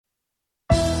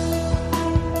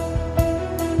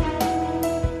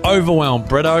overwhelm,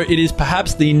 Bretto. It is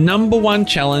perhaps the number one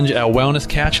challenge our Wellness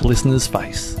Couch listeners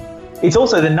face. It's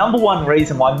also the number one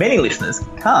reason why many listeners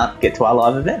can't get to our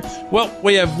live events. Well,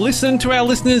 we have listened to our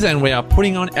listeners and we are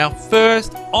putting on our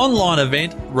first online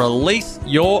event, Release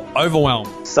Your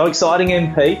Overwhelm. So exciting,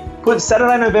 MP. Put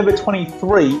Saturday, November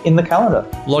 23 in the calendar.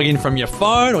 Log in from your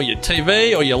phone or your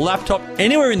TV or your laptop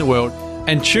anywhere in the world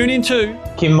and tune into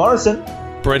Kim Morrison,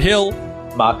 Brett Hill,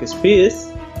 Marcus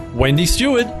Pearce, Wendy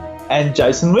Stewart, and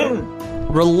Jason Witten.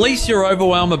 Release your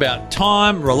overwhelm about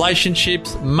time,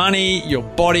 relationships, money, your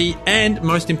body, and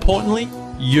most importantly,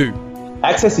 you.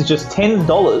 Access is just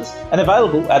 $10 and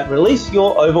available at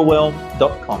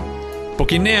releaseyouroverwhelm.com.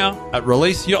 Book in now at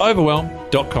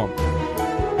releaseyouroverwhelm.com.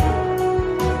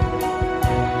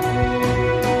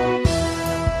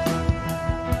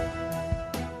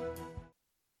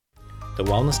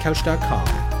 TheWellnessCouch.com.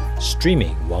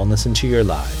 Streaming wellness into your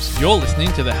lives. You're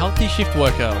listening to The Healthy Shift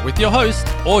Worker with your host,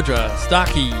 Audra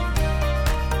Starkey.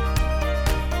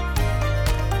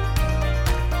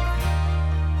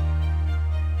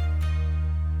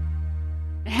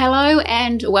 Hello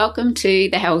and welcome to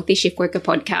the Healthy Shift Worker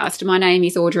podcast. My name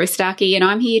is Audra Starkey and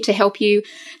I'm here to help you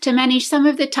to manage some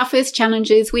of the toughest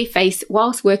challenges we face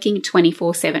whilst working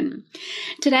 24/7.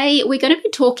 Today we're going to be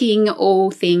talking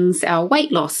all things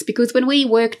weight loss, because when we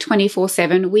work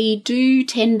 24/7 we do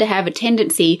tend to have a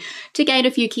tendency to gain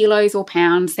a few kilos or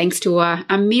pounds thanks to a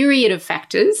myriad of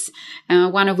factors,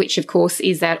 one of which of course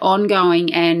is that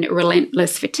ongoing and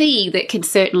relentless fatigue that can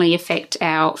certainly affect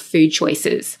our food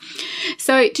choices.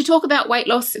 So to talk about weight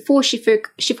loss for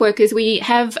shift workers, we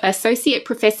have Associate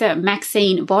Professor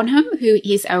Maxine Bonham, who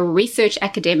is a research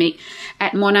academic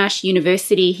at Monash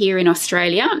University here in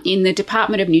Australia in the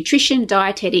Department of Nutrition,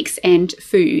 Dietetics and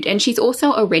Food. And she's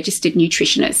also a registered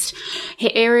nutritionist.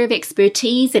 Her area of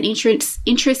expertise and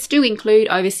interests do include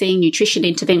overseeing nutrition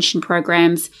intervention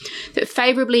programs that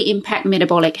favourably impact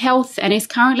metabolic health, and is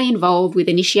currently involved with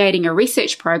initiating a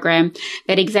research program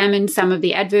that examines some of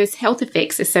the adverse health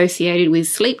effects associated with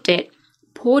sleep debt,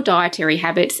 poor dietary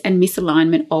habits and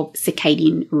misalignment of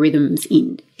circadian rhythms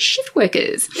in shift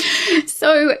workers.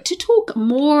 So to talk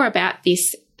more about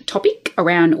this topic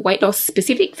around weight loss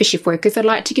specific for shift workers, I'd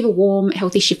like to give a warm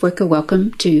Healthy Shift Worker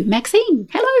welcome to Maxine.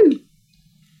 Hello.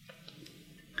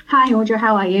 Hi, Audra.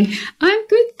 How are you? I'm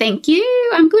good, thank you.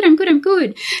 I'm good.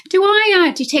 Do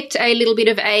I detect a little bit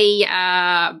of a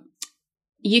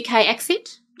UK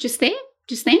accent just then,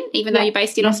 even though you're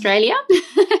based in Australia?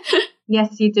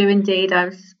 Yes, you do indeed. I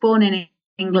was born in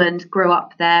England, grew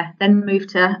up there, then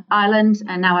moved to Ireland,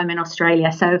 and now I'm in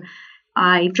Australia. So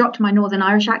I dropped my Northern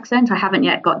Irish accent. I haven't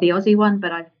yet got the Aussie one,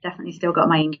 but I've definitely still got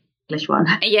my English one.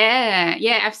 Yeah,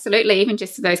 absolutely. Even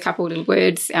just those couple of little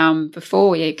words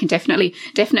before, you can definitely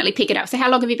pick it up. So how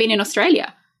long have you been in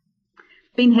Australia?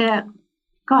 Been here,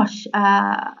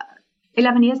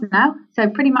 11 years now. So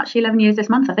pretty much 11 years this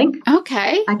month, I think.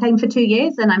 Okay. I came for 2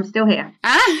 years and I'm still here.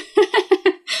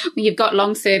 Well, you've got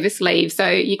long service leave, so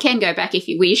you can go back if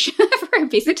you wish for a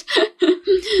visit.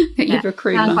 You've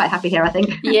accrued. I'm quite happy here, I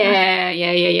think. Yeah.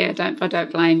 I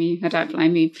don't blame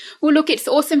you. Well, look, it's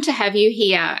awesome to have you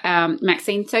here,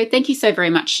 Maxine. So thank you so very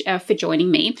much for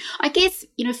joining me. I guess,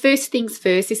 first things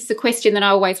first, this is a question that I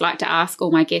always like to ask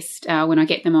all my guests when I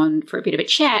get them on for a bit of a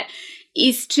chat,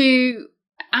 is to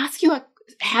ask you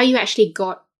how you actually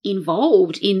got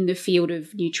involved in the field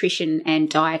of nutrition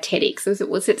and dietetics.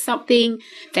 Was it something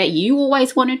that you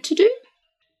always wanted to do?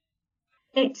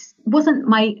 It wasn't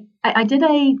I did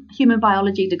a human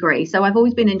biology degree, so I've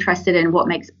always been interested in what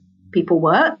makes people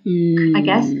work, I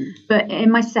guess. But in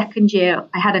my second year,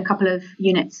 I had a couple of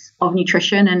units of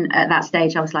nutrition, and at that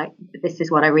stage I was like, this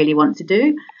is what I really want to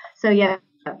do. So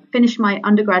finished my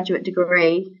undergraduate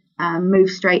degree,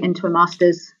 moved straight into a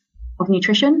master's of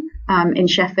nutrition in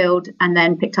Sheffield, and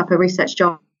then picked up a research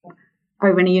job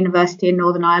over in a university in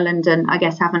Northern Ireland, and I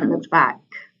guess haven't looked back.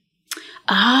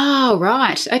 Oh,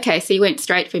 right. Okay, so you went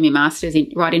straight from your master's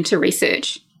right into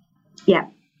research. Yeah.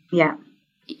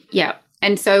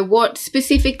 And so what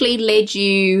specifically led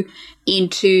you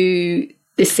into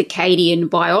the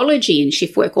circadian biology and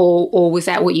shift work, or was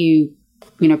that what you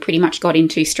pretty much got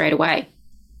into straight away?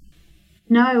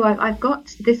 No, I've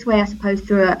got this way, I suppose,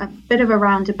 through a bit of a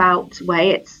roundabout way.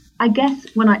 It's, I guess,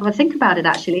 when I think about it,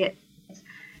 actually, it's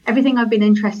everything I've been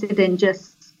interested in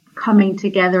just coming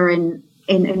together in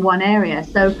one area.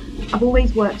 So I've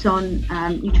always worked on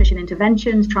nutrition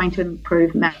interventions, trying to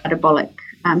improve metabolic,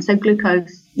 so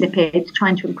glucose, lipid,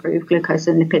 trying to improve glucose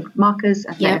and lipid markers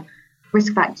as they're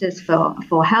risk factors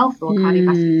for health or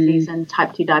cardiovascular disease and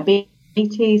type 2 diabetes.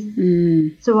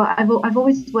 So I've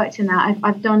always worked in that.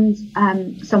 I've done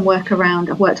some work around.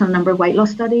 I've worked on a number of weight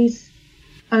loss studies,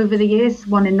 over the years,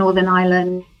 one in Northern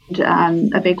Ireland,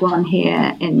 a big one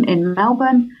here in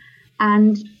Melbourne.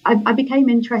 And I became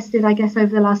interested, I guess,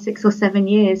 over the last 6 or 7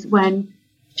 years when,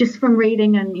 just from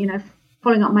reading and,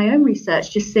 following up my own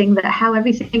research, just seeing that how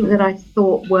everything that I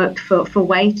thought worked for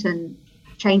weight and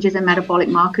changes in metabolic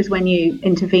markers when you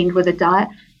intervened with a diet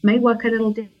may work a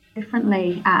little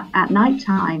differently at night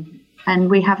time. And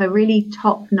we have a really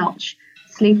top-notch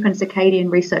sleep and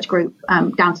circadian research group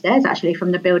downstairs, actually,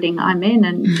 from the building I'm in,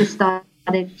 and just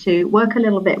started to work a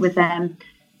little bit with them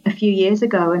a few years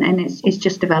ago, and it's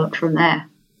just developed from there.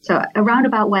 So a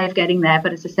roundabout way of getting there,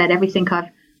 but as I said, everything I've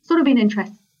sort of been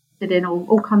interested in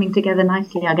all coming together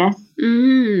nicely, I guess.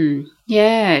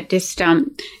 Yeah, just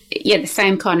the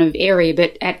same kind of area,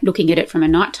 but looking at it from a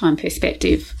nighttime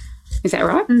perspective. Is that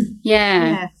right?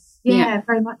 Yeah,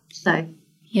 very much so.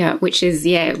 Yeah, which is,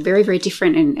 very, very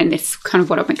different. And that's kind of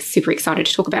what I'm super excited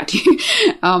to talk about to you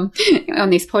on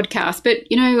this podcast. But,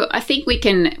 I think we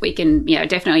can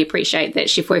definitely appreciate that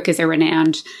shift workers are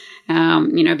renowned.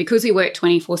 Because we work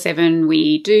 24/7,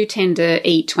 we do tend to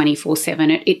eat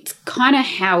 24/7. It's kind of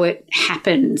how it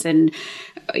happens. And,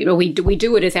 we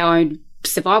do it as our own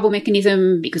survival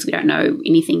mechanism because we don't know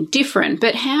anything different.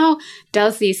 But how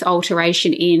does this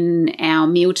alteration in our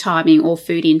meal timing or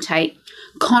food intake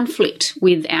conflict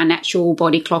with our natural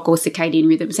body clock or circadian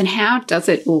rhythms, and how does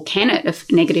it or can it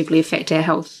negatively affect our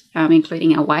health,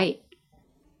 including our weight?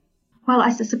 Well,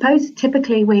 I suppose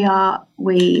typically we are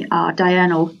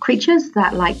diurnal creatures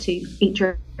that like to eat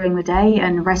during the day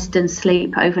and rest and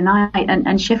sleep overnight,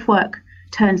 and shift work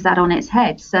turns that on its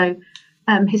head. So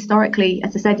historically,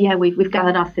 as I said, we've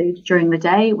gathered our food during the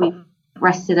day, we've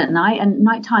rested at night, and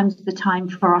nighttime's the time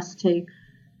for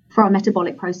our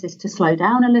metabolic process to slow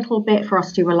down a little bit, for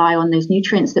us to rely on those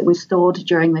nutrients that we've stored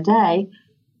during the day.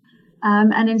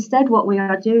 And instead what we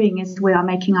are doing is we are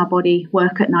making our body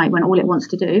work at night when all it wants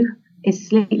to do is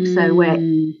sleep. So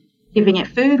we're giving it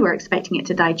food, we're expecting it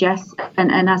to digest,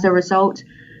 and as a result,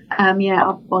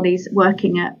 our body's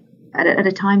working at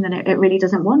a time that it really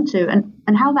doesn't want to.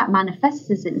 And how that manifests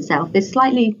itself is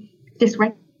slightly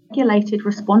dysregulated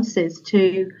responses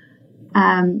to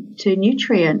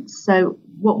nutrients. So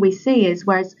what we see is,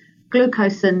 whereas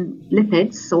glucose and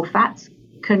lipids or fats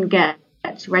can get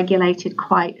regulated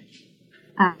quite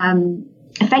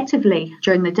effectively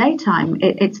during the daytime,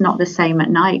 it's not the same at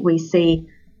night. We see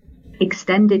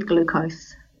extended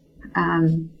glucose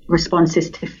responses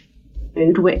to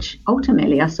food, which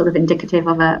ultimately are sort of indicative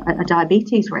of a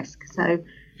diabetes risk. So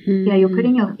you're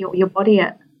putting your body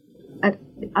at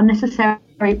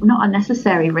not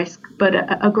unnecessary risk, but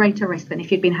a greater risk than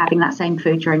if you'd been having that same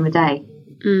food during the day.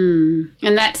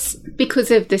 And that's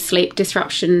because of the sleep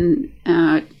disruption,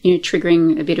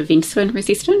 triggering a bit of insulin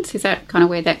resistance. Is that kind of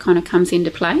where that kind of comes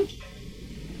into play?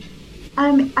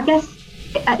 I guess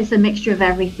it's a mixture of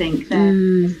everything.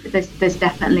 There's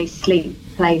definitely sleep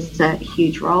plays a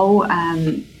huge role.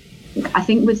 I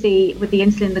think with the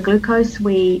insulin, the glucose,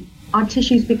 our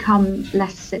tissues become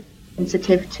less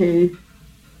sensitive to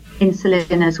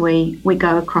insulin as we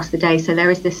go across the day. So there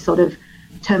is this sort of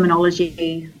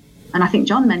terminology, and I think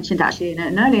John mentioned actually in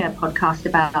an earlier podcast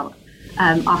about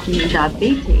afternoon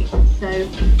diabetes. So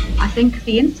I think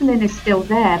the insulin is still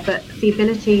there, but the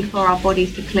ability for our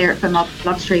bodies to clear it from our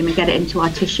bloodstream and get it into our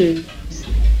tissues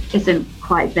isn't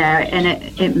quite there, and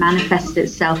it manifests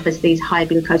itself as these high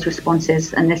glucose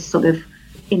responses and this sort of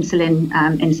insulin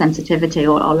insensitivity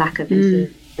or lack of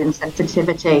insulin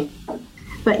sensitivity.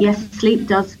 But yes, sleep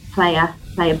does play a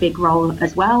big role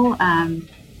as well.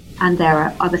 And there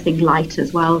are other things, light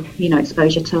as well,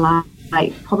 exposure to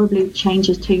light probably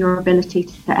changes to your ability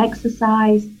to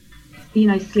exercise.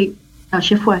 Sleep,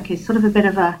 shift work is sort of a bit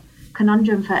of a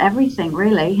conundrum for everything,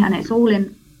 really, and it's all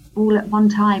at one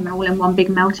time, all in one big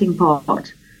melting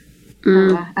pot.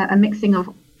 So, a mixing of,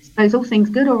 I suppose, all things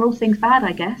good or all things bad,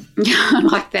 I guess. I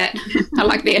like that. I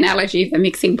like the analogy of the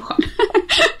mixing pot.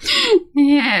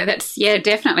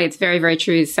 Definitely. It's very, very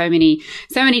true. So many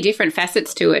different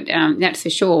facets to it. That's for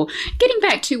sure. Getting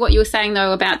back to what you were saying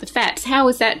though about the fats, how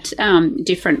is that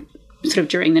different sort of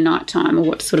during the night time, or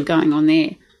what's sort of going on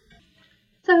there?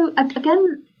 So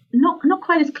again, not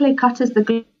quite as clear cut as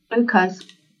the glucose,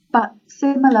 but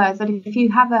similar. That if you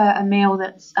have a meal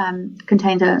that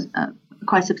contains a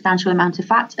quite substantial amount of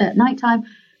fat at nighttime,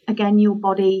 again, your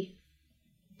body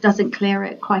doesn't clear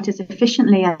it quite as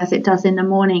efficiently as it does in the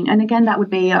morning. And again, that would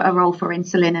be a role for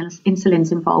insulin, and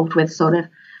insulin's involved with sort of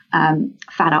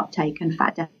fat uptake and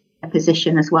fat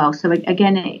deposition as well. So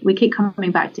again, we keep coming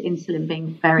back to insulin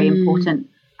being very important,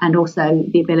 and also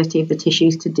the ability of the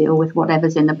tissues to deal with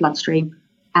whatever's in the bloodstream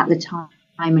at the time,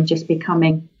 and just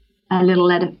becoming a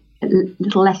little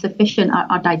little less efficient.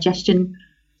 Our digestion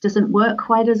doesn't work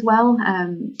quite as well.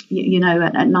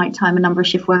 At night time, a number of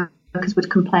shift workers would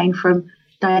complain from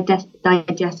digestive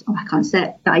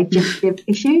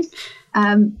issues.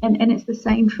 And it's the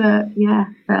same for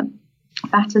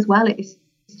fat as well. It's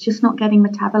just not getting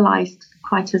metabolized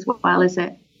quite as well as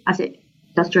it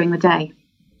does during the day.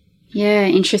 Yeah,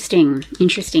 interesting.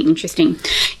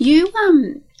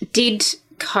 You did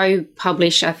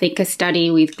co-publish, I think, a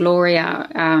study with Gloria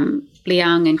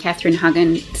Liang and Catherine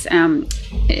Huggins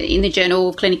in the Journal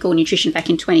of Clinical Nutrition back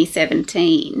in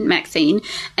 2017, Maxine,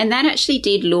 and that actually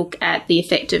did look at the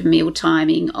effect of meal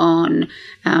timing on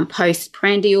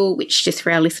postprandial, which just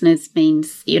for our listeners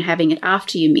means you're having it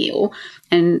after your meal,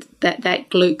 and that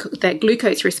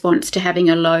glucose response to having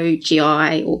a low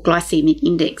GI or glycemic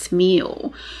index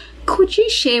meal. Could you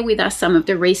share with us some of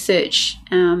the research?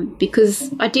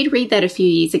 Because I did read that a few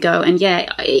years ago, and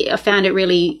I found it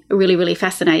really, really, really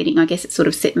fascinating. I guess it sort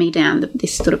of set me down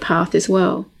this sort of path as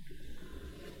well.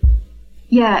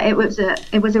 Yeah, it was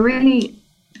a really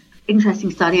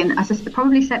interesting study, and as I said,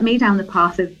 probably set me down the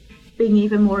path of being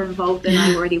even more involved than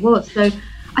I already was. So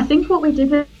I think what we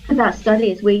did with that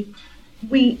study is we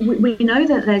know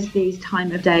that there's these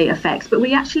time of day effects, but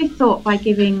we actually thought by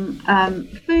giving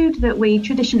food that we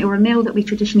traditionally, or a meal that we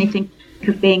traditionally think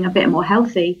of being a bit more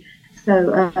healthy,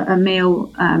 so a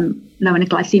meal low in a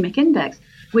glycemic index,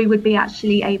 we would be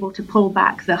actually able to pull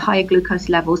back the higher glucose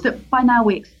levels that by now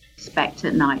we expect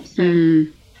at night. So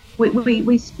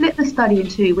we split the study in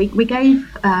two. We gave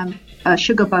a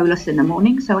sugar bolus in the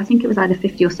morning, so I think it was either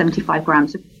 50 or 75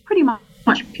 grams of pretty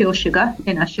much pure sugar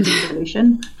in a sugar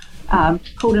solution.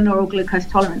 Called an oral glucose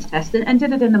tolerance test, and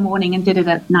did it in the morning and did it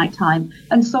at nighttime,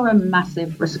 and saw a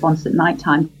massive response at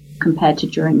nighttime compared to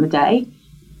during the day.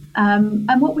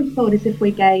 And what we thought is if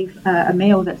we gave a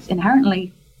meal that's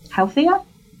inherently healthier,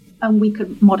 and we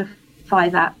could modify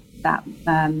that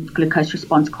glucose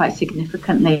response quite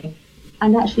significantly.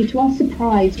 And actually, to our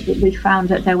surprise, we found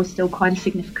that there was still quite a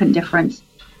significant difference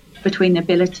between the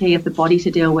ability of the body to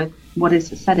deal with what is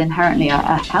said inherently a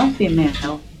healthier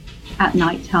meal at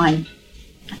night time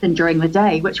than during the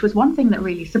day, which was one thing that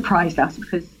really surprised us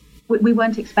because we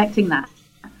weren't expecting that.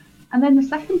 And then the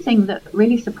second thing that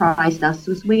really surprised us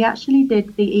was we actually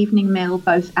did the evening meal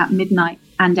both at midnight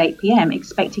and 8 p.m.,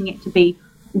 expecting it to be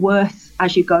worse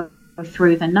as you go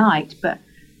through the night. But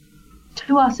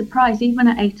to our surprise, even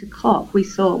at 8 o'clock, we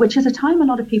saw, which is a time a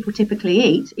lot of people typically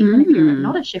eat, even if you're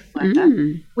not a shift worker,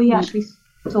 we actually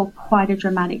saw quite a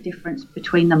dramatic difference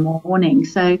between the morning.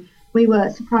 So we were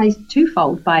surprised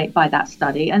twofold by that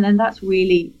study. And then that's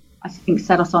really, I think,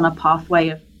 set us on a pathway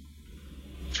of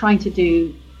trying to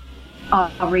do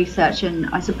our research. And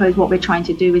I suppose what we're trying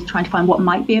to do is trying to find what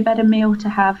might be a better meal to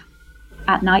have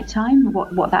at night time,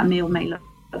 what that meal may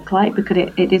look like, because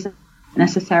it isn't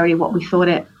necessarily what we thought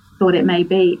it may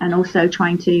be. And also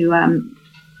trying to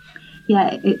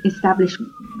establish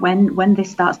when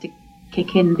this starts to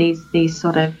kick in these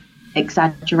sort of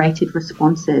exaggerated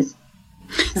responses.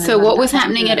 So what was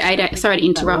happening at 8 sorry to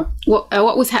interrupt.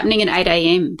 What was happening at 8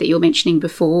 a.m. that you were mentioning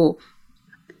before?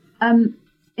 In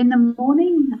the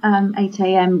morning, 8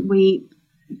 a.m.,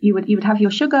 you would have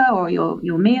your sugar or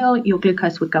your meal. Your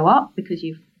glucose would go up because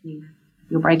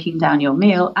you're breaking down your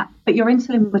meal, but your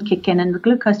insulin would kick in and the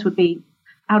glucose would be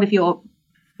out of your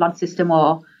blood system,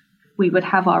 or we would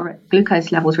have our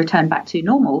glucose levels return back to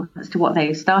normal as to what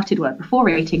they started with before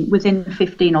eating within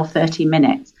 15 or 30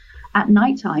 minutes. At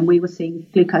nighttime, we were seeing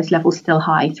glucose levels still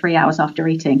high 3 hours after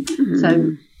eating.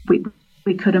 So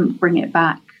we couldn't bring it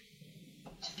back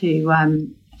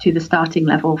to the starting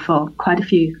level for quite a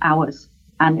few hours.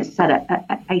 And it's set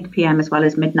at 8 p.m. as well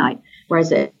as midnight.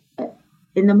 Whereas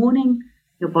in the morning,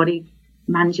 your body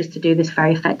manages to do this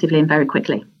very effectively and very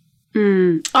quickly.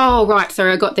 Oh, right.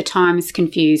 Sorry, I got the times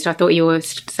confused. I thought you were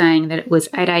saying that it was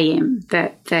 8 a.m.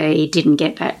 that they didn't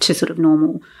get back to sort of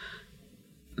normal.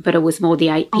 But it was more the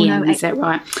 8 p.m., is that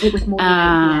right? It was more the 8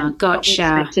 p.m.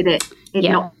 Gotcha. We expected it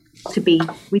not to be,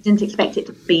 we didn't expect it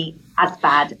to be as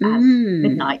bad as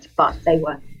midnight, but they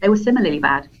were similarly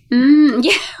bad.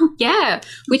 Yeah,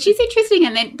 which is interesting.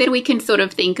 And then we can sort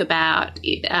of think about,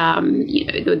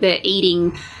 the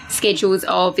eating schedules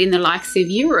of in the likes of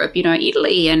Europe,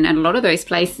 Italy and a lot of those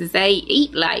places, they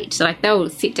eat late. Like they'll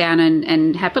sit down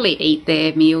and happily eat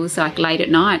their meals like late at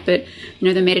night. But,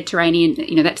 the Mediterranean,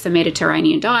 that's the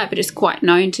Mediterranean diet, but it's quite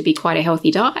known to be quite a healthy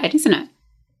diet, isn't it?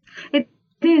 It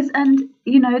is. And,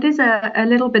 it is a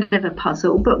little bit of a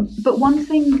puzzle. But one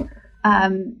thing,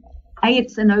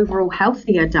 it's an overall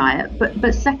healthier diet.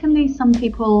 But secondly, some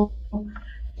people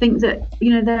think that,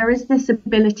 there is this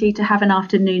ability to have an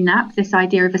afternoon nap, this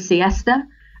idea of a siesta.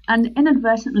 And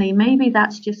inadvertently, maybe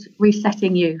that's just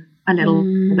resetting you a little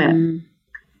bit.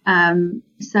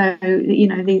 So,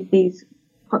 these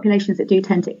populations that do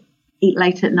tend to eat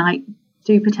late at night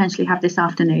do potentially have this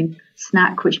afternoon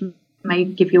snack, which may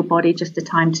give your body just the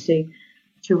time to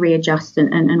readjust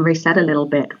and reset a little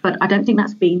bit. But I don't think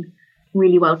that's been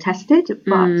really well tested.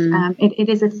 But it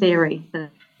is a theory that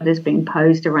has been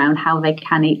posed around how they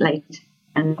can eat late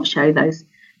and show those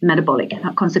metabolic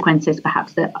consequences,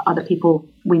 perhaps, that other people,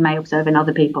 we may observe in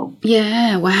other people.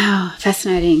 Yeah, wow,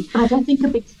 fascinating. But I don't think a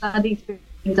big study's been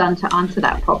done to answer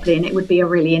that properly, and it would be a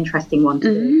really interesting one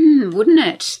to do. Wouldn't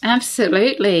it?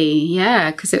 Absolutely, yeah,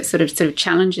 because it sort of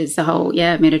challenges the whole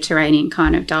Mediterranean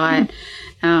kind of diet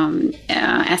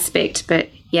aspect. But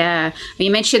yeah,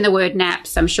 you mentioned the word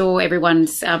naps. I'm sure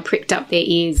everyone's pricked up their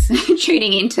ears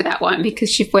tuning into that one, because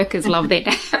shift workers love their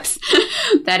naps.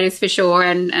 That is for sure.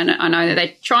 And I know that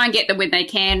they try and get them when they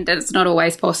can. That's not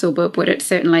always possible, but it's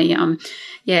certainly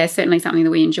certainly something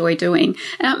that we enjoy doing.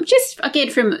 Just again,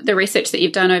 from the research that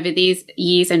you've done over these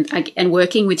years and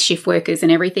working with shift workers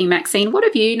and everything, Maxine, what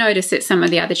have you noticed that some of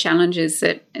the other challenges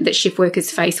that shift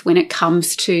workers face when it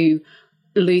comes to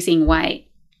losing weight?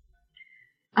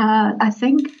 I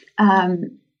think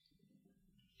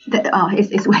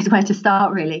it's where to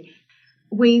start, really.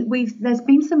 There's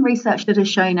been some research that has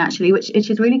shown, actually, which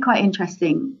is really quite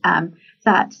interesting,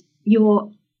 that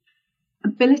your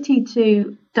ability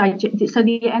to digest, so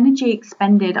the energy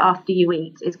expended after you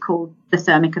eat is called the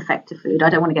thermic effect of food. I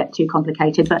don't want to get too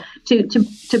complicated, but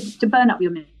to burn up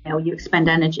your meal, you expend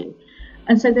energy.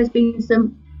 And so there's been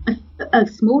a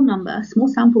small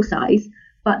sample size,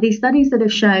 but these studies that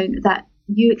have shown that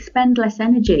you expend less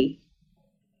energy,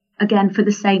 again, for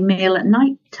the same meal at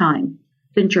night time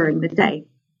than during the day.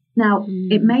 Now,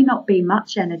 it may not be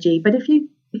much energy, but if you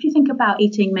think about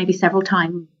eating maybe several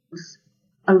times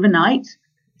overnight,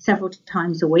 several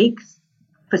times a week,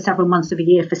 for several months of a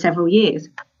year, for several years,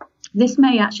 this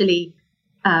may actually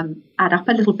add up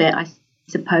a little bit, I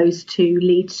suppose, to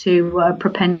lead to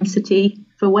propensity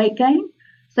for weight gain.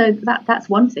 So that's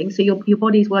one thing. So your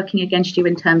body's working against you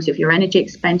in terms of your energy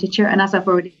expenditure. And as I've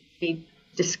already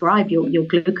described, your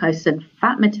glucose and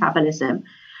fat metabolism,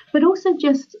 but also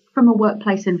just from a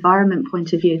workplace environment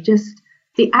point of view, just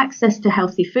the access to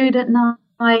healthy food at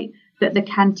night, that the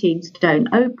canteens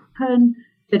don't open,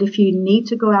 that if you need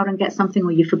to go out and get something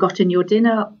or you've forgotten your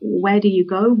dinner, where do you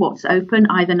go? What's open?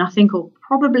 Either nothing or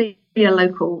probably a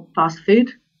local fast food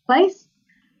place.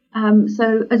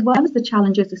 So as well as the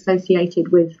challenges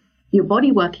associated with your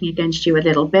body working against you a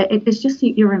little bit, it's just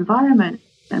your environment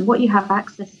and what you have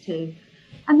access to.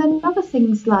 And then other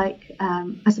things like,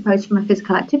 I suppose from a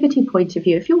physical activity point of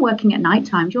view, if you're working at night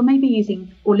times, you're maybe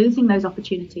using or losing those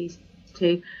opportunities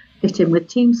to fit in with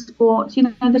team sports,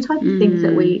 the type of things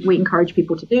that we encourage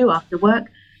people to do after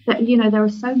work. That, there are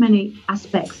so many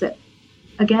aspects that,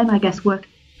 again, I guess work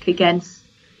against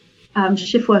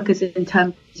shift workers in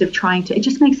terms of trying to, it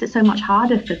just makes it so much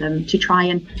harder for them to try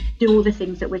and do all the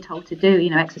things that we're told to do,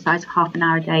 exercise for half an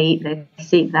hour a day, eat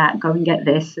this, eat that, go and get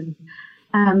this. And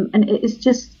it's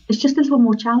just a little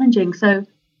more challenging. So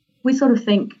we sort of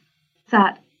think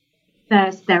that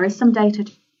there is some data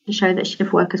to show that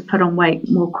shift workers put on weight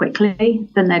more quickly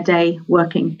than their day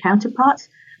working counterparts.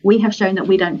 We have shown that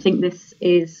we don't think this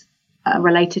is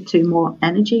related to more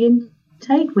energy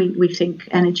intake. We think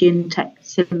energy intake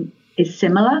is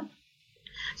similar.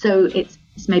 So it's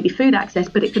maybe food access,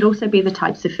 but it could also be the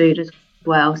types of food as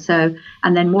well. So,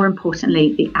 and then more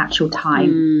importantly, the actual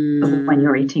time of when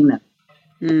you're eating them.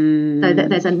 So that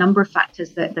there's a number of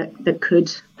factors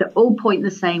that all point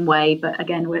the same way, but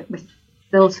again, we're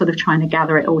still sort of trying to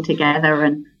gather it all together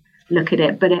and look at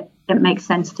it. But it makes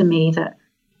sense to me that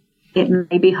it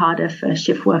may be harder for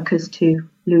shift workers to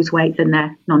lose weight than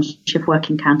their non-shift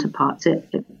working counterparts.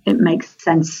 It makes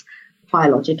sense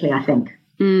biologically, I think.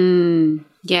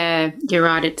 Yeah, you're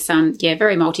right. It's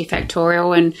very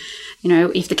multifactorial, and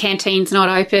if the canteen's not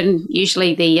open,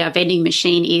 usually the vending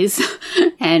machine is,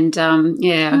 and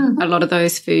a lot of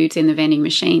those foods in the vending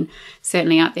machine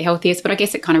certainly aren't the healthiest. But I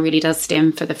guess it kind of really does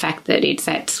stem for the fact that it's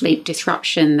that sleep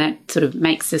disruption that sort of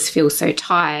makes us feel so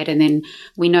tired, and then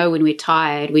we know when we're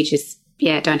tired, we just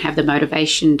don't have the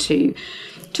motivation to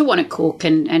want to cook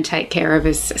and take care of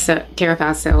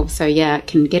ourselves. So it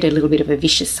can get a little bit of a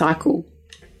vicious cycle.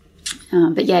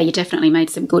 But you definitely made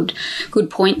some good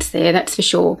points there, that's for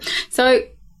sure. So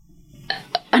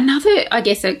another, I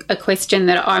guess, a question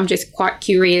that I'm just quite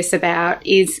curious about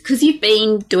is, because you've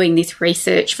been doing this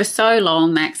research for so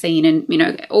long, Maxine,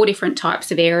 and, all different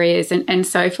types of areas and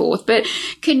so forth, but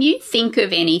can you think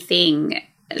of anything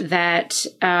that,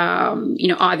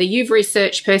 either you've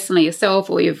researched personally yourself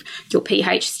or your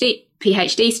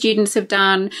PhD students have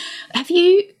done.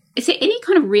 Is there any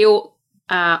kind of real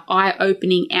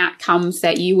eye-opening outcomes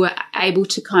that you were able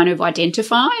to kind of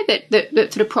identify that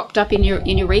sort of propped up in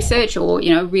your research, or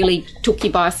really took you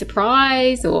by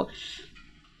surprise? Or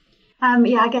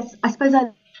I suppose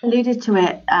I alluded to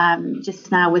it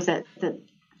just now, was that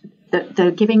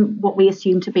the giving what we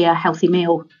assume to be a healthy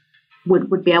meal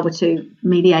would be able to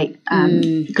mediate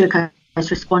glucose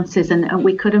responses, and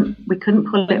we couldn't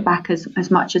pull it back as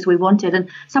much as we wanted. And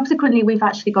subsequently, we've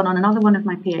actually gone on, another one of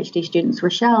my PhD students,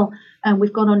 Rochelle, and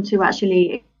we've gone on to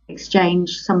actually exchange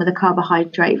some of the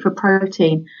carbohydrate for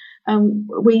protein.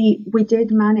 We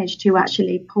did manage to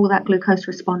actually pull that glucose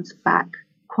response back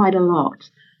quite a lot.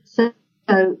 So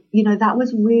that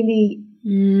was really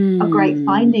a great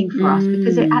finding for us,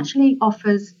 because it actually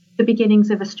offers the beginnings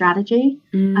of a strategy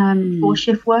for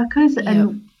shift workers. Yep.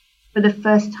 And for the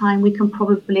first time, we can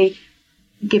probably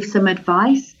give some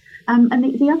advice. And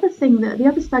the other thing, the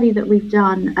other study that we've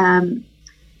done,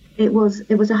 it was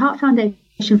a Heart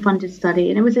Foundation funded study,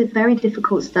 and it was a very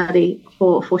difficult study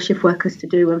for shift workers to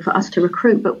do and for us to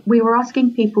recruit. But we were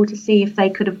asking people to see if they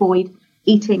could avoid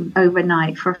eating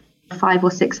overnight for a 5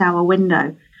 or 6 hour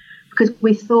window, because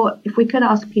we thought if we could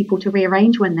ask people to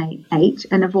rearrange when they ate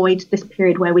and avoid this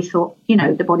period where we thought,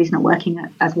 the body's not working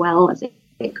as well as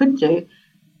it could do,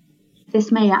 this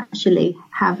may actually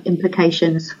have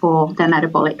implications for their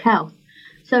metabolic health.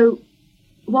 So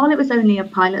while it was only a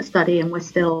pilot study and we're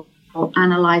still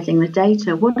analysing the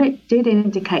data, what it did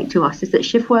indicate to us is that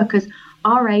shift workers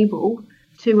are able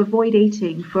to avoid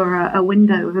eating for a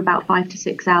window of about 5 to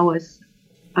 6 hours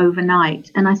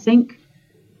overnight. And I think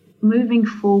moving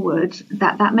forward,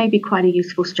 that may be quite a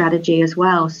useful strategy as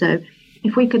well. So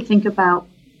if we could think about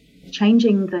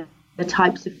changing the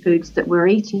types of foods that we're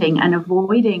eating and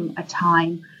avoiding a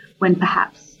time when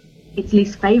perhaps it's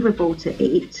least favourable to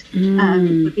eat,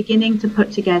 we're beginning to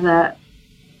put together,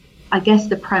 I guess,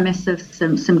 the premise of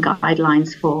some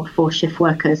guidelines for shift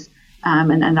workers,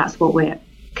 and that's what we're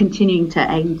continuing to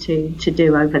aim to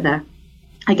do over the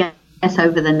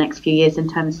next few years in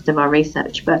terms of our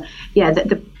research. But yeah,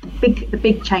 the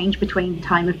big change between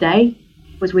time of day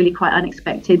was really quite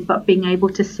unexpected, but being able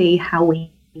to see how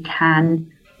we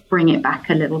can bring it back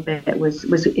a little bit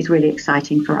is really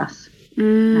exciting for us.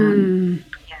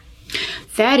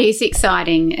 That is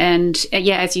exciting. And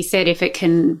as you said, if it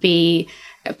can be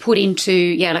put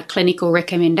into like clinical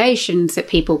recommendations that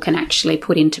people can actually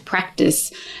put into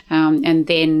practice, and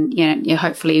then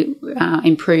hopefully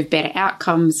improve better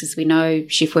outcomes. As we know,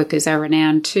 shift workers are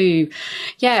renowned too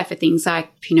for things like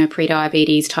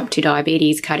pre-diabetes, type 2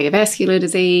 diabetes, cardiovascular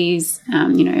disease,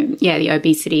 the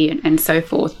obesity and so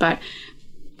forth. But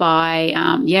by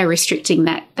restricting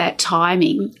that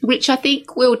timing, which I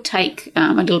think will take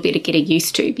a little bit of getting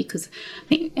used to, because I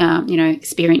think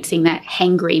experiencing that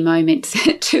hangry moments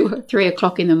at 2 or 3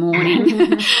 o'clock in the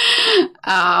morning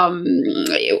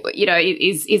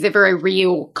is a very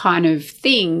real kind of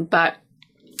thing. But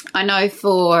I know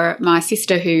for my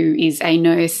sister, who is a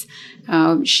nurse,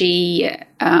 she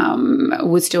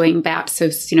was doing bouts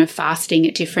of fasting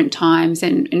at different times,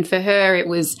 and for her it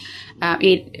was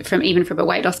from a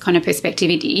weight loss kind of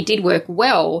perspective, it did work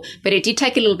well, but it did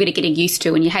take a little bit of getting used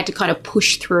to, and you had to kind of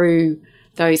push through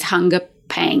those hunger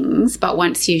pangs. But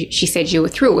once she said you were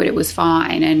through it, it was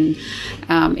fine. And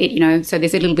so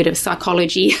there's a little bit of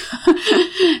psychology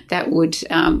that would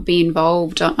be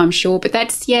involved, I'm sure. But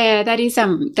that's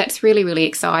really, really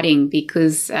exciting,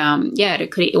 because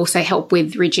it could also help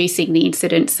with reducing the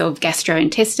incidence of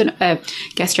gastrointestinal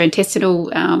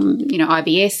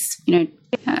IBS,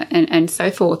 and so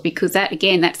forth, because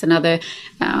that's another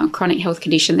chronic health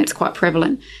condition that's quite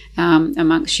prevalent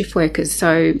amongst shift workers.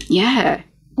 So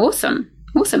awesome.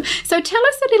 So tell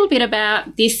us a little bit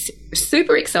about this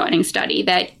super exciting study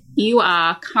that you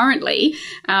are currently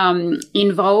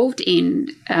involved in,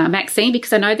 Maxine,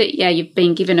 because I know that you've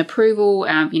been given approval,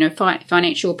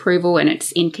 financial approval, and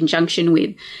it's in conjunction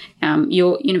with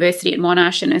your university at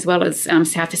Monash and as well as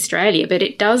South Australia. But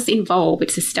it does involve,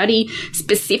 it's a study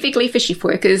specifically for shift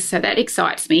workers, so that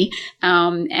excites me,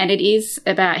 and it is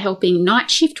about helping night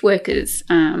shift workers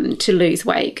to lose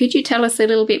weight. Could you tell us a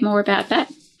little bit more about that?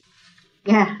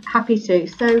 Yeah, happy to.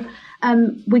 So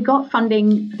we got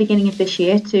funding beginning of this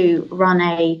year to run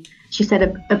a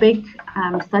big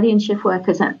study in shift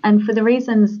workers, and for the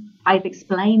reasons I've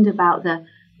explained about the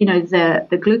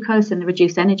glucose and the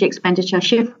reduced energy expenditure,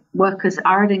 shift workers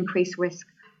are at increased risk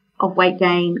of weight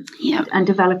gain and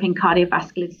developing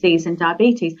cardiovascular disease and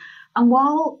diabetes. And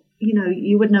while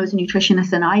you would know as a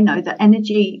nutritionist, and I know that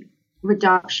energy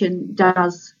reduction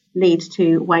does lead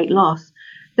to weight loss,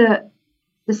 the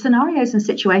scenarios and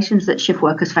situations that shift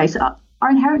workers face are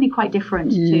inherently quite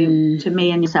different to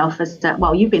me and yourself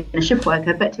you've been a shift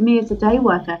worker, but to me as a day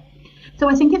worker. So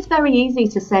I think it's very easy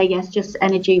to say, yes, just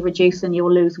energy reduce and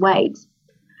you'll lose weight.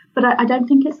 But I don't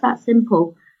think it's that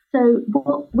simple. So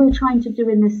what we're trying to do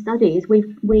in this study is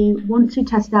we want to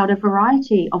test out a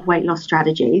variety of weight loss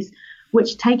strategies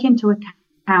which take into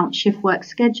account shift work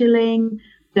scheduling,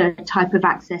 the type of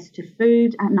access to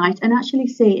food at night, and actually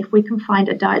see if we can find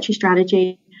a dietary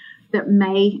strategy that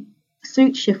may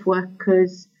suit shift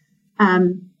workers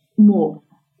more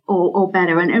or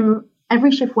better. And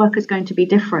every shift worker is going to be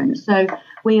different. So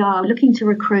we are looking to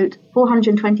recruit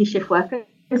 420 shift workers,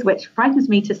 which frightens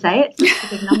me to say. It's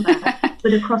a big number,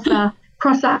 but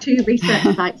across our 2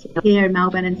 research sites here in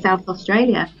Melbourne and South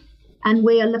Australia. And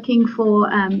we are looking for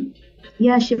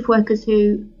shift workers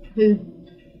who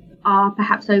are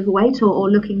perhaps overweight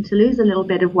or looking to lose a little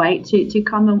bit of weight to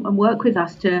come and work with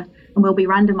us and we'll be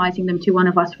randomizing them to one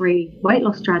of our 3 weight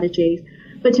loss strategies,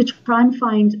 but to try and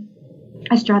find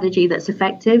a strategy that's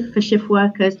effective for shift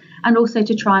workers and also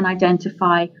to try and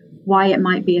identify why it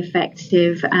might be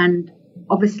effective. And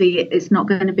obviously it's not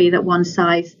going to be that one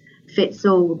size fits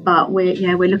all, but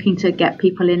we're looking to get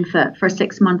people in for a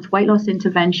 6-month weight loss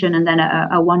intervention and then a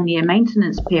 1-year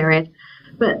maintenance period.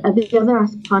 But the other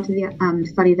part of the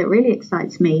study that really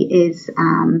excites me is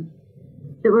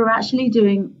that we're actually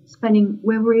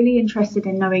we're really interested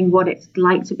in knowing what it's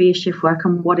like to be a shift worker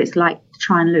and what it's like to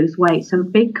try and lose weight. So a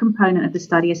big component of the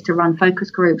study is to run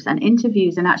focus groups and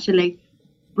interviews, and actually,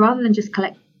 rather than just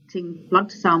collecting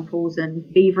blood samples and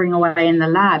beavering away in the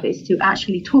lab, is to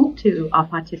actually talk to our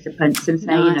participants and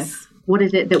say, what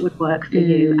is it that would work for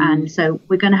you? And so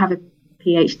we're going to have a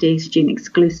PhD student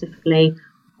exclusively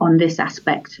on this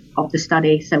aspect of the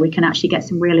study, so we can actually get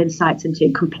some real insights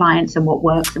into compliance and what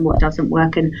works and what doesn't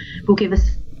work, and will give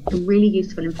us some really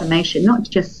useful information, not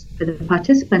just for the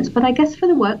participants, but I guess for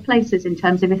the workplaces, in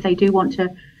terms of if they do want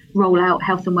to roll out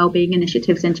health and wellbeing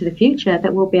initiatives into the future,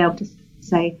 that we'll be able to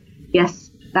say, yes,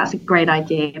 that's a great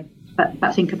idea, but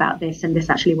think about this, and this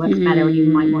actually works better, and you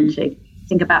might want to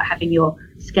think about having your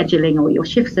scheduling or your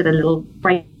shifts at a little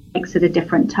breaks at a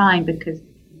different time, because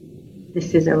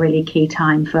this is a really key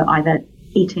time for either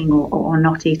eating or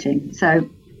not eating. So,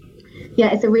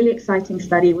 it's a really exciting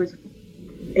study. Was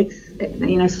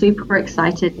super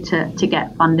excited to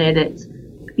get funded. It's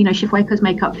shift workers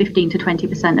make up 15 to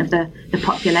 20% of the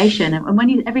population, and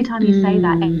when every time you say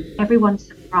that, everyone's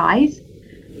surprised.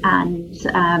 And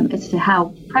as to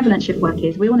how prevalent shift work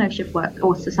is, we all know shift work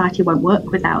or society won't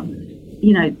work without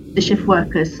the shift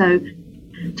workers. So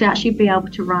to actually be able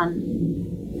to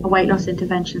run a weight loss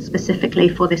intervention specifically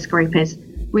for this group is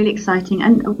really exciting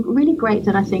and really great.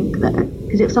 That I think that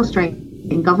because it's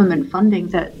Australian government funding,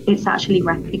 that it's actually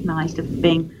recognised as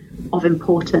being of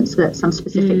importance, that some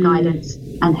specific guidance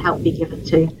and help be given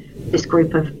to this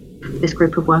group of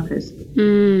workers.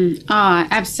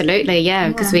 Absolutely,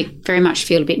 because we very much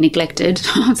feel a bit neglected,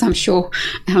 as I'm sure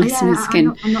our listeners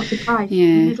can. I'm not surprised.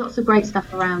 There's lots of great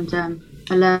stuff around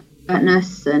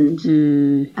alertness and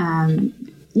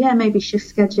maybe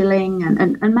shift scheduling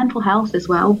and mental health as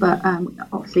well, but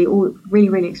obviously all really,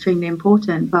 really extremely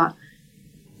important. But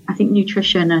I think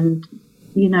nutrition and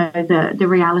the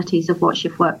realities of what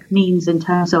shift work means in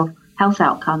terms of health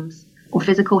outcomes or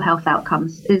physical health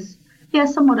outcomes is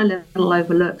somewhat a little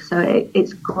overlooked. So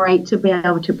it's great to be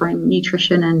able to bring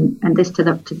nutrition and this to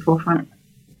the forefront.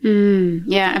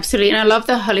 Absolutely. And I love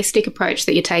the holistic approach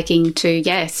that you're taking to,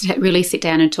 really sit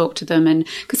down and talk to them. And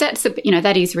because that's,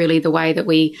 that is really the way that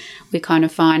we kind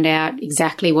of find out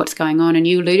exactly what's going on. And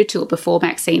you alluded to it before,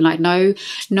 Maxine, like no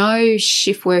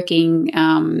shift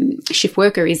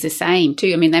worker is the same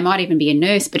too. I mean, they might even be a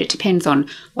nurse, but it depends on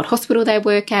what hospital they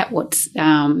work at, what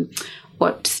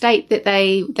state that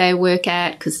they work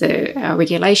at, because the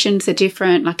regulations are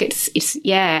different. Like it's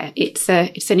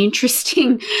an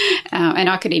interesting, and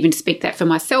I could even speak that for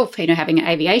myself, having an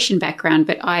aviation background,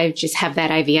 but I just have that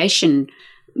aviation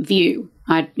view.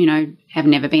 I, have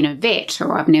never been a vet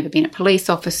or I've never been a police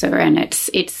officer, and it's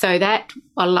so that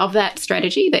I love that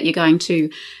strategy that you're going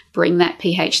to bring that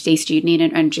PhD student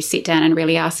in and just sit down and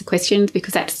really ask the questions,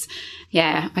 because that's,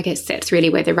 I guess that's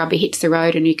really where the rubber hits the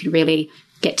road, and you can really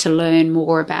get to learn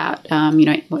more about,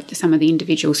 what some of the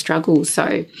individual struggles.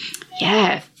 So,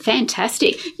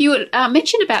 fantastic. You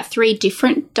mentioned about 3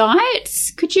 different diets.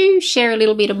 Could you share a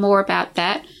little bit more about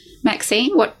that,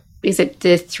 Maxine? What is it,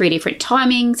 the 3 different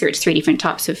timings, or it's 3 different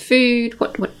types of food?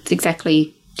 What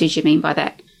exactly did you mean by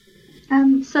that?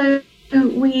 So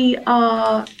we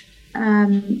are,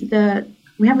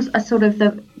 we have a sort of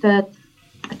the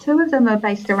Two of them are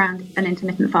based around an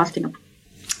intermittent fasting approach.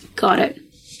 Got it.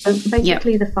 So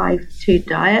basically the 5-2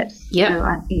 diet. Yep.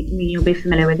 So you'll be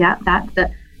familiar with that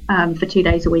for 2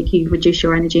 days a week you reduce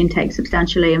your energy intake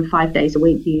substantially, and 5 days a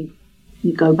week you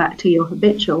go back to your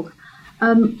habitual.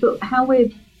 But how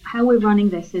we're running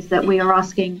this is that we are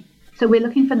asking, so we're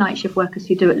looking for night shift workers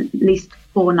who do at least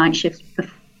 4 night shifts per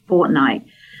fortnight.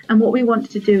 And what we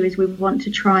want to do is we want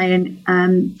to try and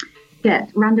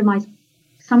randomize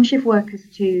some shift workers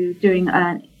to doing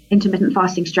an intermittent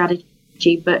fasting strategy,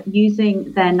 but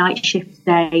using their night shift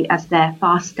day as their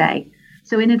fast day.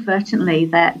 So inadvertently,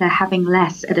 they're having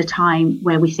less at a time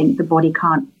where we think the body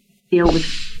can't deal with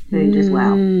food as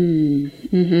well.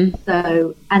 Mm-hmm.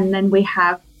 So, and then we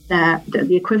have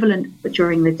the equivalent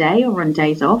during the day or on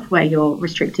days off, where your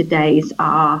restricted days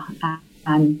are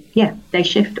day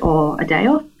shift or a day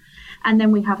off. And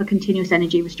then we have a continuous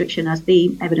energy restriction as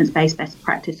the evidence-based best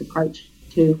practice approach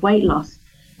to weight loss.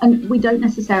 And we don't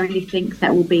necessarily think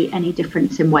there will be any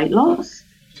difference in weight loss,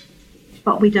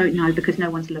 but we don't know because no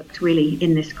one's looked really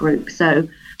in this group. So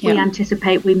we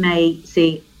anticipate we may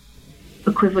see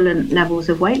equivalent levels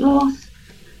of weight loss,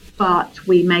 but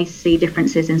we may see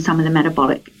differences in some of the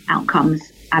metabolic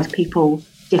outcomes as people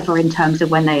differ in terms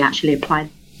of when they actually apply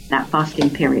that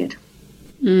fasting period.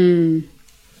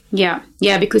 Yeah,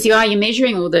 because you're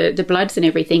measuring all the bloods and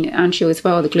everything, aren't you, as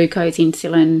well, the glucose,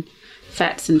 insulin,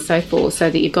 fats and so forth, so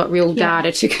that you've got real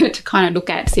data to kind of look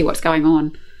at, see what's going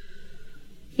on.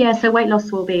 Yeah, so weight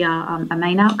loss will be our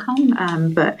main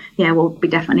outcome, but we'll be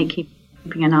definitely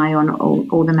keeping an eye on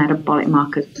all the metabolic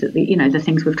markers, the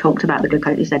things we've talked about, the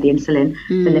glucose, you said, the insulin,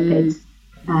 the lipids,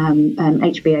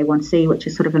 HbA1c, which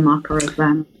is sort of a marker of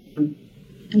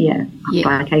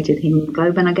glycated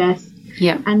hemoglobin, I guess.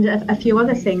 Yeah, and a few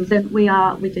other things. And we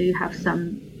are collecting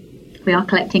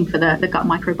for the gut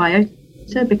microbiota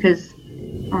because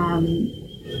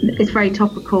it's very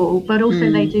topical, but also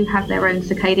they do have their own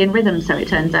circadian rhythm, so it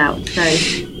turns out. So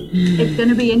it's going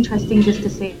to be interesting just to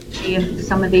see if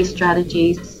some of these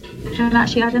strategies can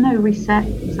actually, reset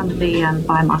some of the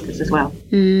biomarkers as well.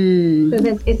 So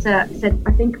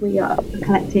I think we are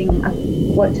collecting, I've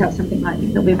worked out something like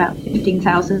there'll be about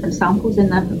 15,000 samples in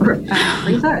the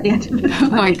freezer at the end of it. Oh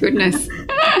my goodness.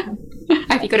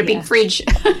 Have you got a big fridge?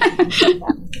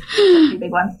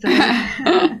 Big ones.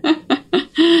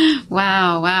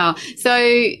 Wow. So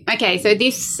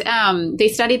this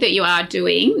study that you are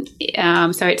doing,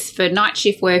 so it's for night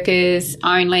shift workers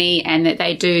only, and that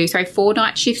they do 4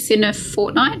 night shifts in a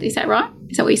fortnight. Is that right?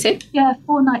 Is that what you said? Yeah,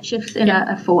 4 night shifts in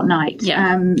a fortnight.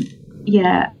 Yeah.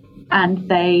 And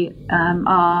they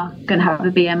are going to have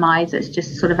a BMI that's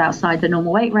just sort of outside the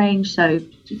normal weight range. So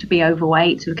to be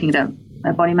overweight, looking at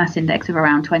a body mass index of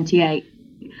around 28,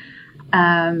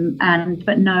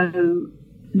 but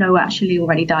no actually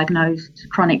already diagnosed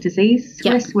chronic disease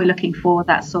risk. We're looking for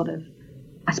that sort of,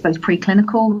 I suppose,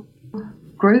 preclinical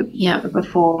group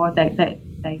before they've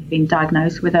been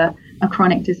diagnosed with a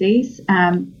chronic disease.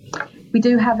 We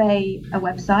do have a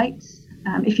website.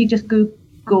 If you just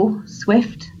Google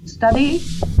Swift study,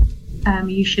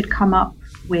 you should come up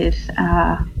with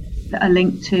a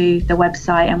link to the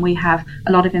website, and we have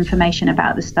a lot of information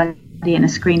about the study in a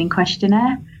screening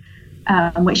questionnaire,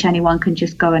 which anyone can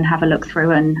just go and have a look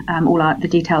through, and the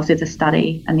details of the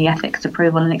study and the ethics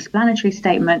approval and explanatory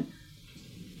statement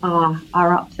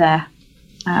are up there.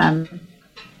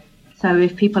 So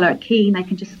if people are keen, they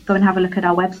can just go and have a look at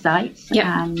our website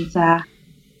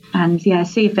and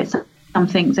see if it's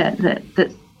something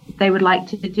that they would like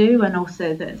to do, and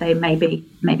also that they may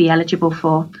be eligible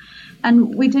for.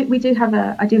 And I do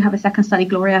have a second study,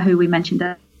 Gloria, who we mentioned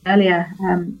earlier,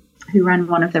 who ran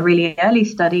one of the really early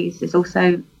studies, is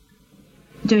also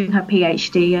doing her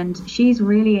PhD, and she's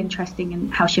really interested in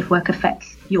how shift work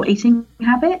affects your eating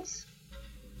habits.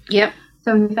 Yep.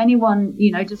 So if anyone,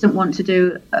 doesn't want to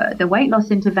do the weight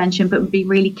loss intervention, but would be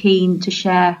really keen to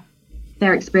share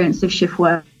their experience of shift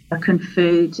work and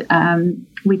food,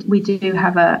 we do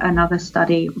have another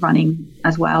study running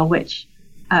as well, which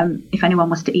if anyone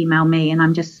wants to email me, and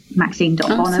I'm just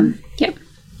Maxine.Bonham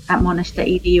at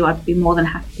monash.edu, I'd be more than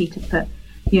happy to put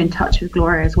you in touch with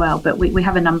Gloria as well. But we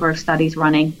have a number of studies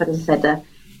running, but as I said,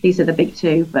 these are the big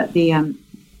two. But the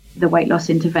weight loss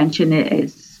intervention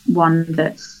is one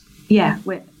that's,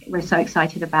 we're so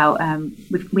excited about.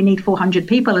 We need 400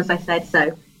 people, as I said,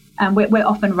 so we're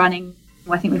off and running.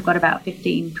 I think we've got about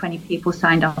 15-20 people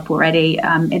signed up already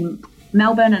in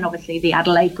Melbourne, and obviously the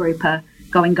Adelaide group are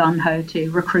going gun-ho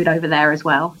to recruit over there as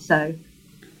well. So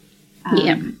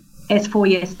it's a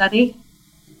 4-year study,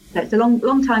 so it's a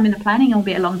long time in the planning. It'll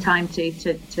be a long time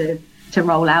to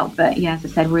roll out, but as I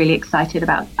said, really excited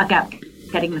about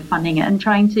getting the funding and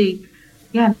trying to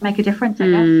make a difference, I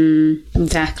guess.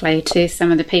 Exactly, to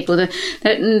some of the people that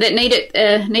need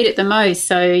it the most.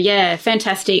 So yeah,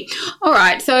 fantastic. All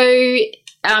right, so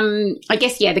I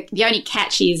guess the only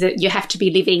catch is that you have to be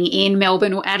living in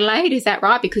Melbourne or Adelaide. Is that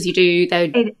right? Because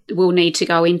they will need to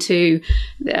go into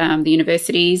the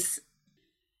universities.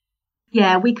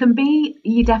 Yeah, we can be.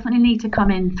 You definitely need to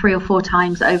come in 3 or 4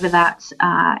 times over that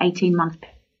 18-month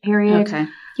period. Okay.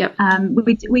 Yep.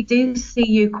 We do see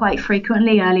you quite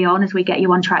frequently early on as we get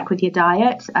you on track with your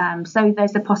diet. So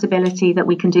there's a possibility that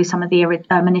we can do some of the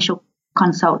initial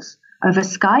consults over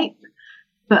Skype.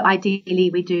 But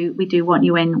ideally, we do want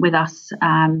you in with us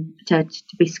to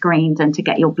be screened and to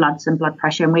get your bloods and blood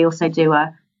pressure. And we also do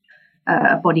a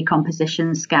body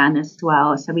composition scan as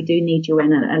well. So we do need you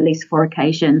in at least 4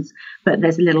 occasions. But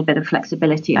there's a little bit of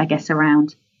flexibility, I guess,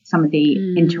 around some of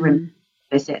the interim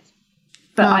visits.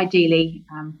 But ideally,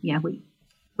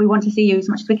 we want to see you as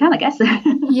much as we can, I guess.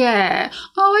 Yeah.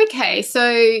 Oh, okay.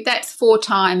 So that's 4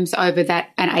 times over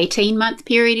an 18-month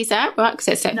period, is that right? Because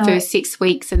that's that first 6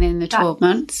 weeks and then the 12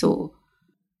 months, or?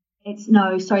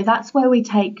 That's where we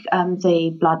take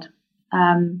the blood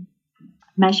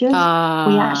measures. We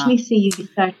actually see you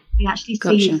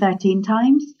 13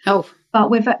 times. Oh. But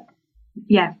we're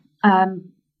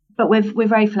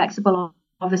very flexible.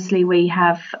 Obviously, we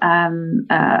have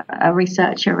a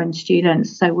researcher and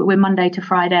students, so we're Monday to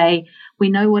Friday. We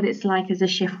know what it's like as a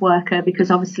shift worker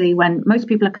because obviously when most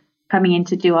people are coming in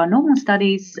to do our normal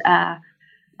studies,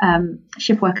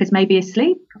 shift workers may be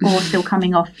asleep or still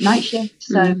coming off night shift.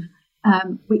 So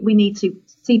we need to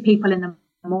see people in the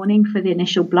morning for the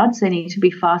initial bloods. They need to be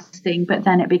fasting, but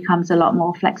then it becomes a lot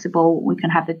more flexible. We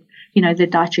can have the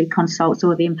dietary consults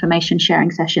or the information sharing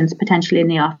sessions potentially in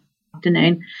the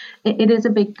afternoon. It is a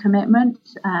big commitment,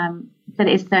 that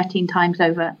it is 13 times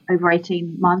over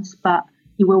 18 months, but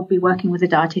you will be working with a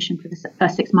dietitian for the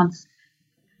first 6 months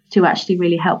to actually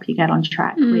really help you get on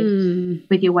track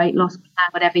with your weight loss plan,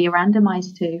 whatever you're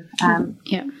randomized to.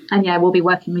 And we'll be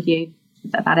working with you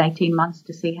for about 18 months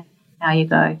to see how you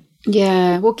go.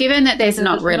 Yeah, well, given that there's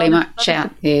not really much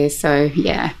out there, so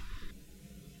yeah.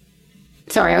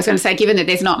 Sorry, I was going to say, given that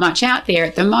there's not much out there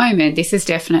at the moment, this is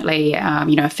definitely,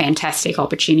 a fantastic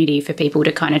opportunity for people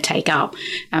to kind of take up,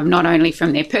 not only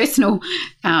from their personal,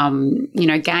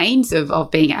 gains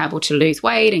of being able to lose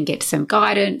weight and get some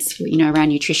guidance, around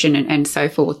nutrition and so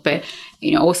forth, but,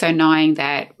 also knowing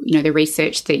that, the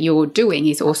research that you're doing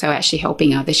is also actually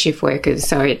helping other shift workers.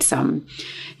 So it's,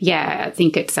 I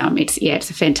think it's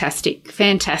a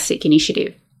fantastic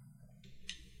initiative.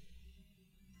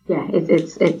 Yeah,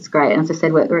 it's great. And as I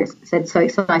said, we're so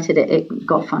excited it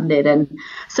got funded, and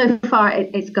so far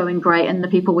it's going great. And the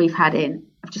people we've had in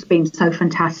have just been so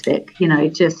fantastic.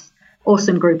 Just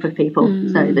awesome group of people.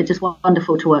 So they're just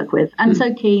wonderful to work with, and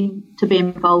so keen to be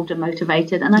involved and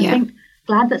motivated. And I think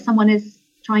glad that someone is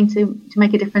trying to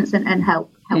make a difference and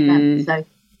help them. So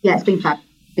it's been fabulous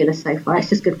so far. It's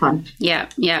just good fun. Yeah,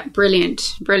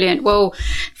 brilliant. Well,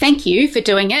 thank you for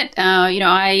doing it.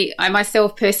 I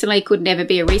myself personally could never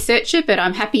be a researcher, but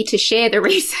I'm happy to share the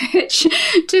research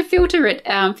to filter it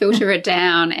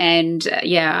down. And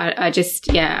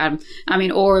I'm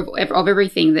in awe of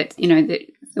everything that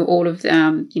all of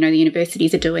the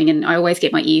universities are doing, and I always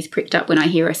get my ears pricked up when I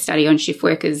hear a study on shift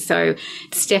workers. So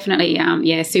it's definitely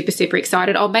super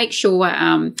excited. I'll make sure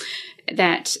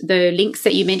that the links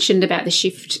that you mentioned about the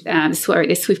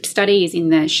SWIFT study is in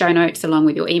the show notes, along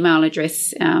with your email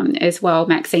address as well,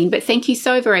 Maxine. But thank you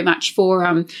so very much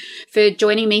for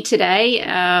joining me today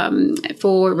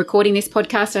for recording this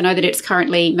podcast. I know that it's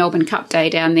currently Melbourne Cup Day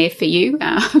down there for you,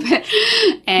 that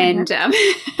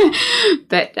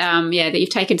you've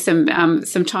taken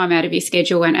some time out of your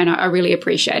schedule, and I really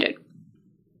appreciate it.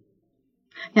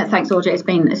 Yeah, thanks, Audrey. It's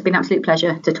been an absolute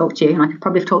pleasure to talk to you, and I could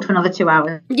probably have talked for another 2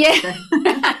 hours. Yeah.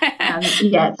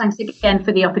 So, thanks again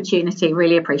for the opportunity.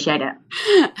 Really appreciate it.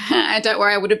 Don't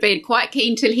worry, I would have been quite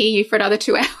keen to hear you for another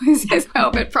 2 hours as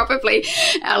well, but probably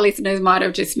our listeners might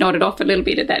have just nodded off a little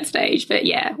bit at that stage. But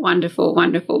yeah, wonderful. I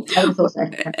thought so.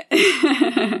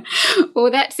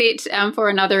 Well, that's it for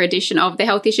another edition of the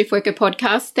Healthy Shift Worker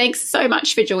podcast. Thanks so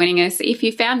much for joining us. If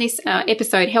you found this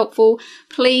episode helpful,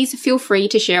 please feel free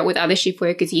to share it with other shift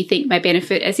workers you think may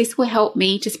benefit, as this will help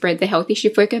me to spread the Healthy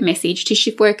Shift Worker message to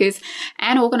shift workers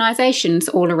and organisations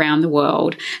all around the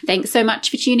world. Thanks so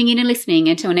much for tuning in and listening.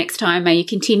 Until next time, may you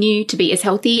continue to be as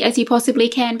healthy as you possibly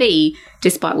can be,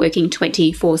 despite working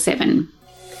 24/7.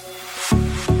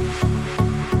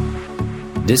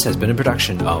 This has been a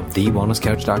production of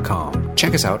TheWellnessCouch.com.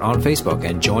 Check us out on Facebook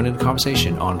and join in the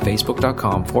conversation on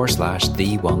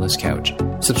Facebook.com/The Wellness Couch.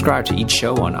 Subscribe to each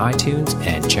show on iTunes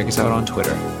and check us out on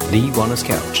Twitter. The Wellness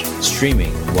Couch,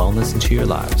 streaming wellness into your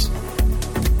lives.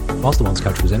 Whilst the Wellness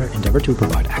Couch presenter endeavor to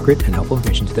provide accurate and helpful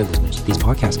information to their listeners, these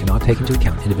podcasts cannot take into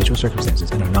account individual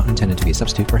circumstances and are not intended to be a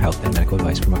substitute for health and medical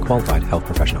advice from a qualified health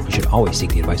professional. You should always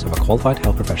seek the advice of a qualified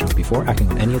health professional before acting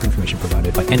on any of the information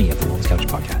provided by any of the Wellness Couch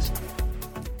podcasts.